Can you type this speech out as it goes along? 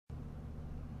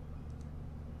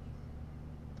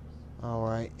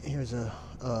Alright, here's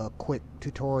a quick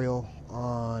tutorial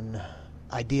on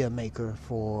Ideamaker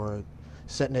for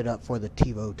setting it up for the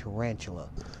Tevo Tarantula,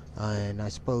 and I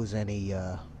suppose any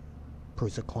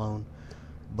Prusa clone.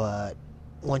 But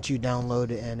once you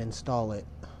download it and install it,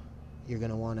 you're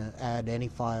going to want to add any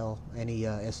file, any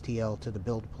STL to the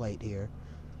build plate here,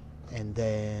 and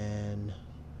then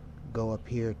go up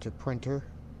here to printer,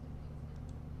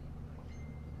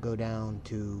 go down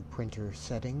to printer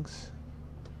settings,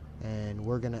 and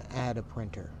we're going to add a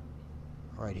printer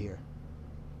right here.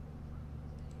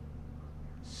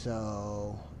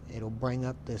 So it'll bring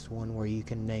up this one where you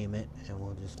can name it, and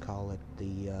we'll just call it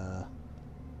the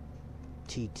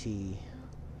TT,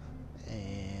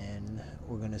 and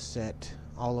we're going to set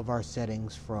all of our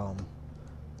settings from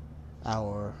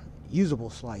our usable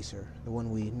slicer, the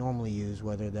one we normally use,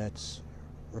 whether that's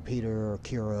repeater or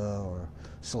Cura or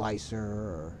slicer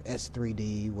or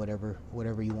S3D,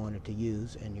 whatever you want it to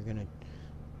use, and you're going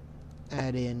to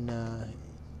add in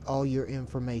all your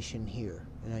information here.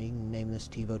 Now you can name this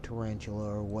Tevo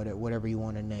Tarantula or whatever you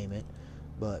want to name it,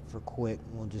 but for quick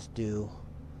we'll just do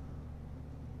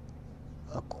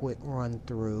a quick run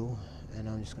through, and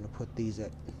I'm just going to put these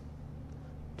at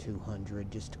 200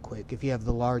 just quick. If you have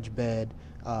the large bed,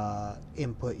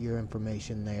 input your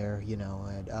information there, you know,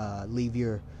 and leave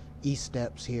your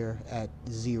E-steps here at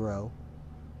 0.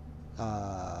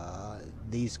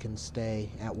 These can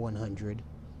stay at 100.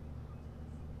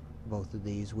 Both of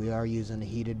these. We are using a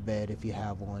heated bed if you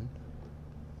have one.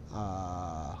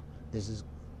 This is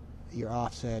your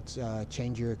offsets.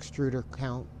 Change your extruder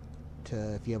count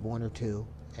to if you have 1 or 2,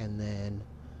 and then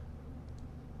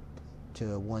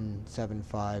to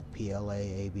 175 PLA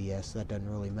ABS. That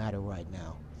doesn't really matter right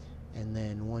now. And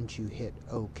then once you hit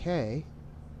OK,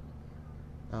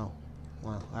 oh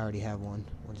well, I already have one,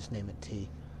 we'll just name it T.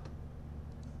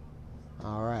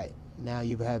 Alright, now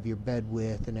you have your bed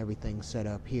width and everything set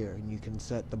up here, and you can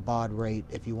set the baud rate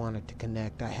if you want it to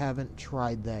connect. I haven't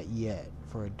tried that yet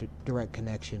for a direct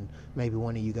connection. Maybe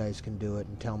one of you guys can do it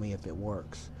and tell me if it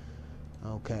works.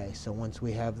 Okay, so once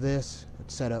we have this,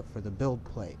 it's set up for the build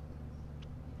plate.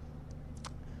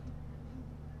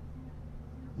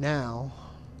 Now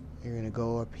you're going to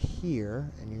go up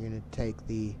here and you're going to take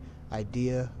the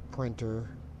Idea printer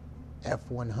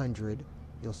F100.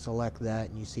 You'll select that,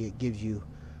 and you see it gives you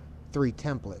 3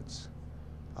 templates.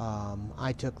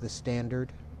 I took the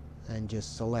standard and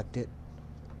just select it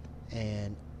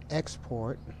and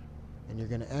export, and you're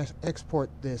going to export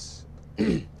this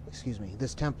excuse me,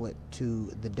 this template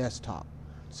to the desktop,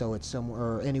 so it's somewhere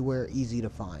or anywhere easy to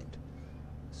find.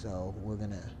 So we're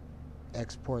going to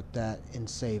export that and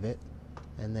save it,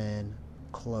 and then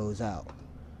close out.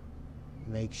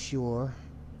 Make sure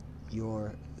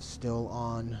you're still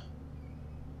on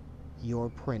your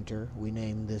printer. We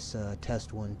named this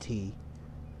test 1T,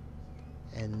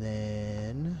 and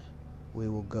then we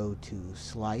will go to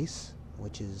slice,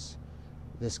 which is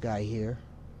this guy here,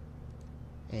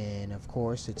 and of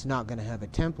course it's not going to have a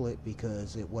template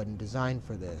because it wasn't designed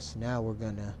for this. Now we're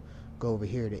going to go over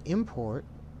here to import,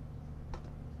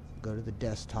 go to the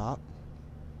desktop,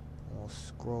 we'll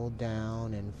scroll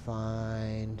down and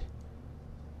find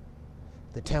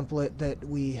the template that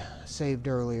we saved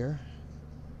earlier,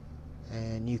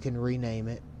 and you can rename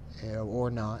it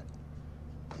or not.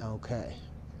 Okay,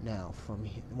 now from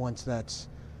once that's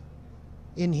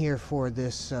in here for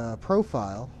this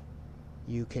profile,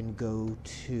 you can go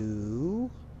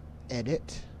to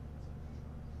edit,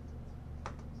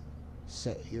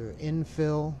 set your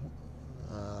infill,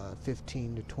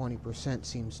 15 to 20%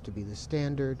 seems to be the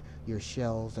standard. Your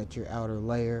shells at your outer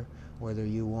layer, whether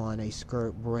you want a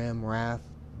skirt, brim, raft,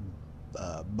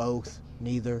 both,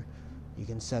 neither, you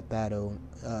can set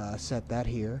that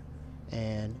here.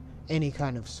 And any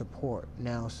kind of support.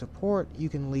 Now support, you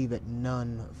can leave it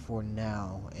none for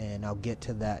now, and I'll get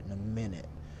to that in a minute.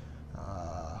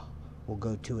 We'll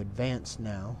go to advanced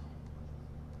now,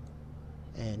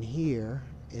 and here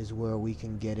is where we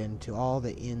can get into all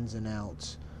the ins and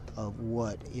outs of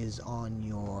what is on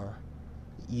your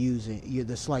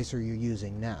the slicer you're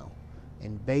using now.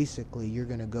 And basically you're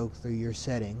going to go through your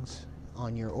settings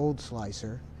on your old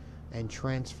slicer and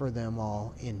transfer them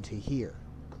all into here.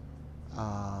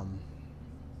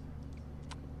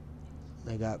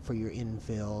 They got for your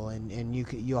infill, and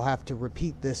you'll have to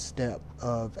repeat this step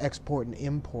of export and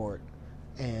import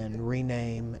and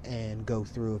rename and go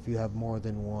through if you have more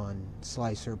than one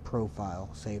slicer profile.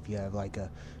 Say if you have like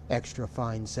a extra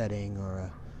fine setting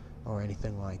or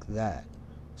anything like that.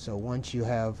 So once you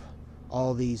have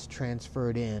all these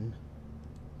transferred in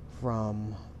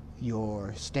from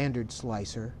your standard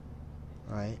slicer,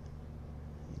 right,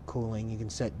 cooling. You can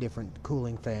set different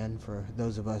cooling fan for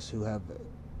those of us who have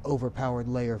overpowered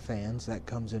layer fans. That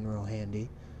comes in real handy.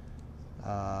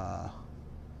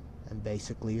 And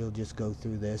basically you'll just go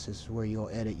through this. This is where you'll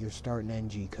edit your start and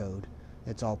end G code.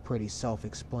 It's all pretty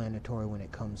self-explanatory when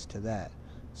it comes to that.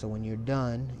 So when you're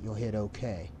done, you'll hit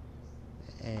OK.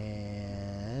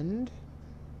 And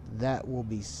that will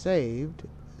be saved.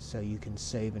 So you can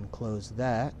save and close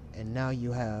that. And now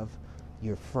you have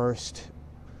your first,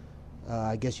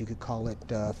 I guess you could call it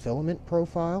filament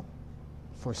profile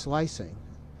for slicing.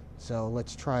 So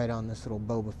let's try it on this little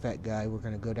Boba Fett guy. We're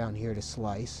going to go down here to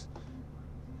slice.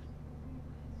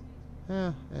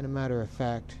 And a matter of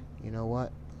fact, you know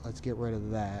what? Let's get rid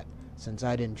of that. Since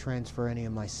I didn't transfer any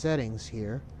of my settings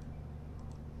here,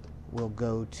 we'll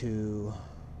go to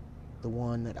the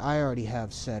one that I already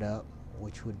have set up,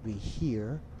 which would be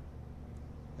here.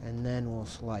 And then we'll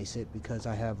slice it because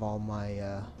I have all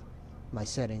my my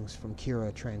settings from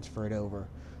Kira transferred over.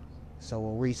 So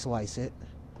we'll reslice it.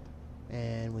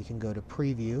 And we can go to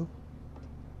preview.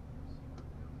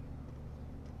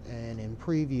 And in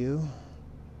preview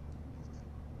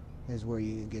is where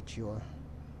you get your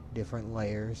different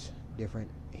layers, different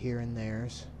here and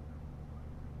there's.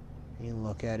 You can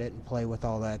look at it and play with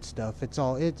all that stuff. It's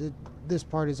all this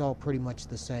part is all pretty much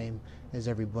the same as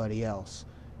everybody else.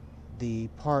 The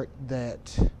part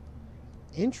that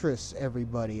interests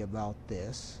everybody about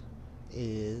this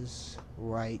is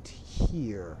right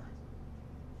here.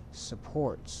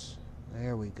 Supports.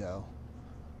 There we go.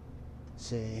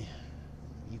 See,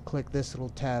 you click this little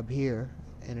tab here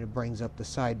and it brings up the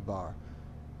sidebar.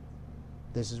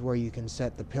 This is where you can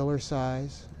set the pillar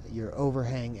size, your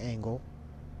overhang angle,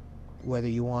 whether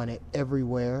you want it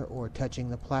everywhere or touching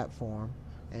the platform.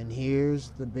 And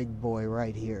here's the big boy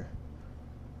right here.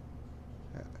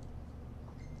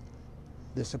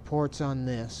 The supports on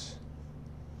this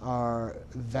are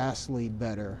vastly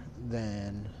better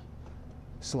than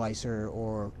Slicer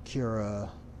or Cura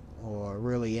or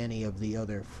really any of the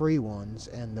other free ones,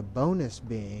 and the bonus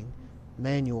being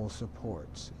manual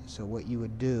supports. So what you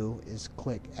would do is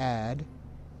click add,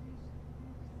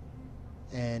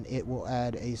 and it will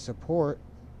add a support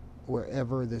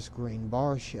wherever this green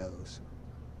bar shows.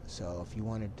 So if you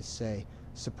wanted to say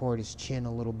support his chin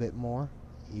a little bit more,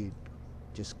 you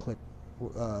just click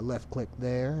left click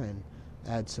there and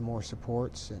add some more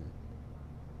supports, and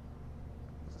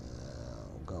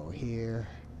we'll go here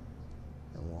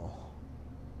and we'll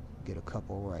get a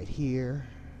couple right here,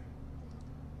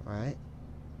 right?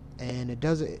 And it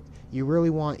does it. You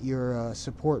really want your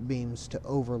support beams to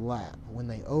overlap. When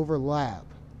they overlap,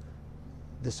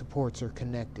 the supports are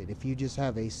connected. If you just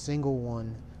have a single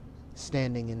one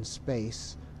standing in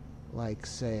space, like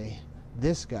say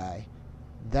this guy,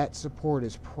 that support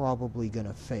is probably going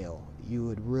to fail. You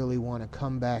would really want to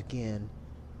come back in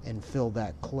and fill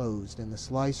that closed, and the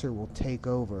slicer will take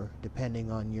over depending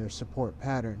on your support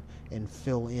pattern and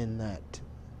fill in that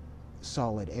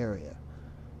solid area.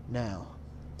 Now,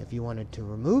 if you wanted to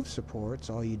remove supports,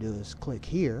 all you do is click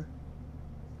here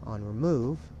on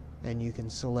remove, and you can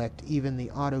select even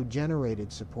the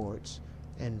auto-generated supports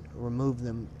and remove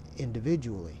them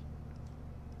individually.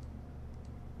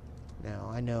 Now,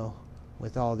 I know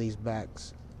with all these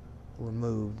backs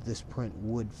removed, this print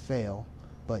would fail,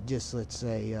 but just let's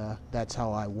say that's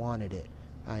how I wanted it.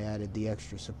 I added the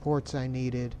extra supports I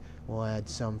needed. We'll add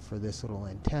some for this little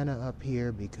antenna up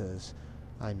here because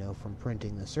I know from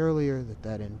printing this earlier that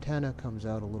that antenna comes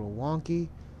out a little wonky.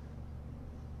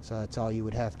 So that's all you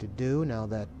would have to do. Now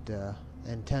that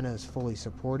antenna is fully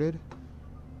supported,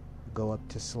 go up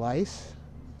to slice,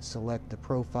 select the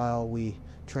profile we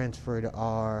transferred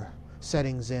our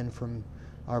settings in from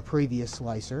our previous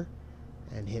slicer,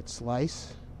 and hit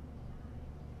slice.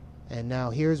 And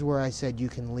now here's where I said you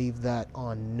can leave that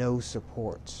on no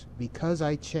supports. Because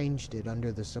I changed it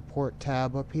under the support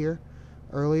tab up here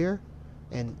earlier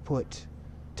and put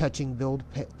touching build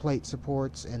plate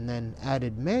supports and then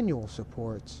added manual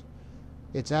supports,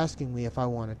 it's asking me if I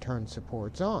want to turn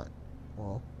supports on.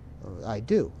 Well, I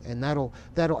do, and that'll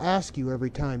ask you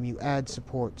every time you add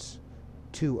supports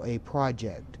to a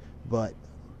project, but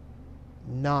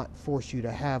not force you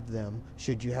to have them.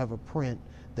 Should you have a print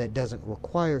that doesn't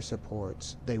require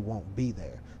supports, they won't be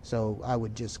there. So I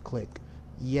would just click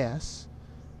yes.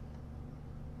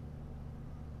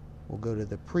 We'll go to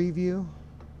the preview.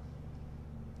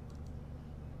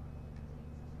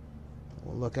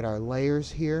 We'll look at our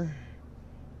layers here,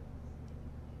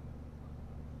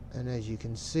 and as you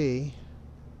can see,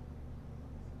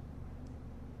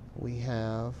 we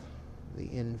have the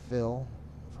infill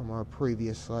from our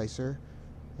previous slicer,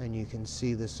 and you can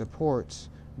see the supports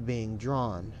being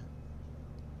drawn.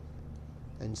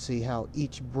 and see how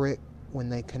each brick, when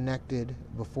they connected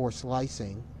before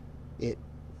slicing, it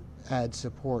adds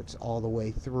supports all the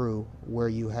way through where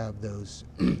you have those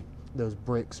those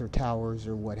bricks or towers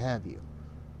or what have you.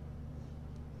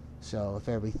 So if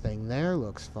everything there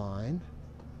looks fine,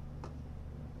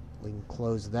 we can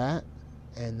close that,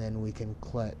 and then we can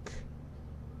click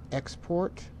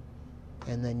export,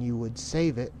 and then you would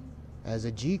save it as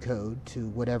a G-code to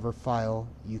whatever file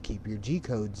you keep your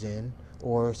G-codes in,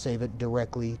 or save it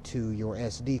directly to your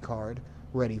SD card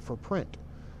ready for print.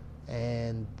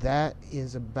 And that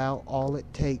is about all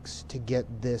it takes to get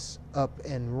this up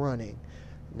and running.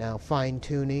 Now,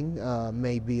 fine-tuning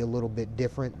may be a little bit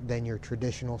different than your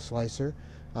traditional slicer.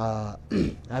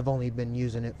 I've only been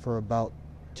using it for about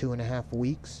 2.5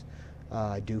 weeks.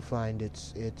 I do find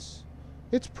it's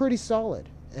pretty solid,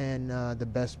 and the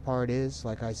best part is,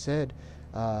 like I said,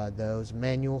 those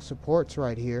manual supports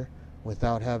right here,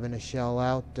 without having to shell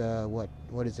out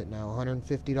what is it now,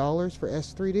 $150 for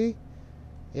S3D?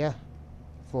 Yeah,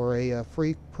 for a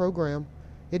free program,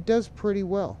 it does pretty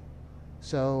well.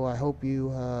 So I hope you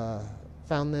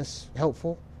found this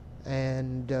helpful,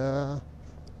 and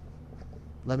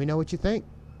let me know what you think.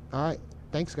 All right,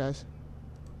 thanks guys.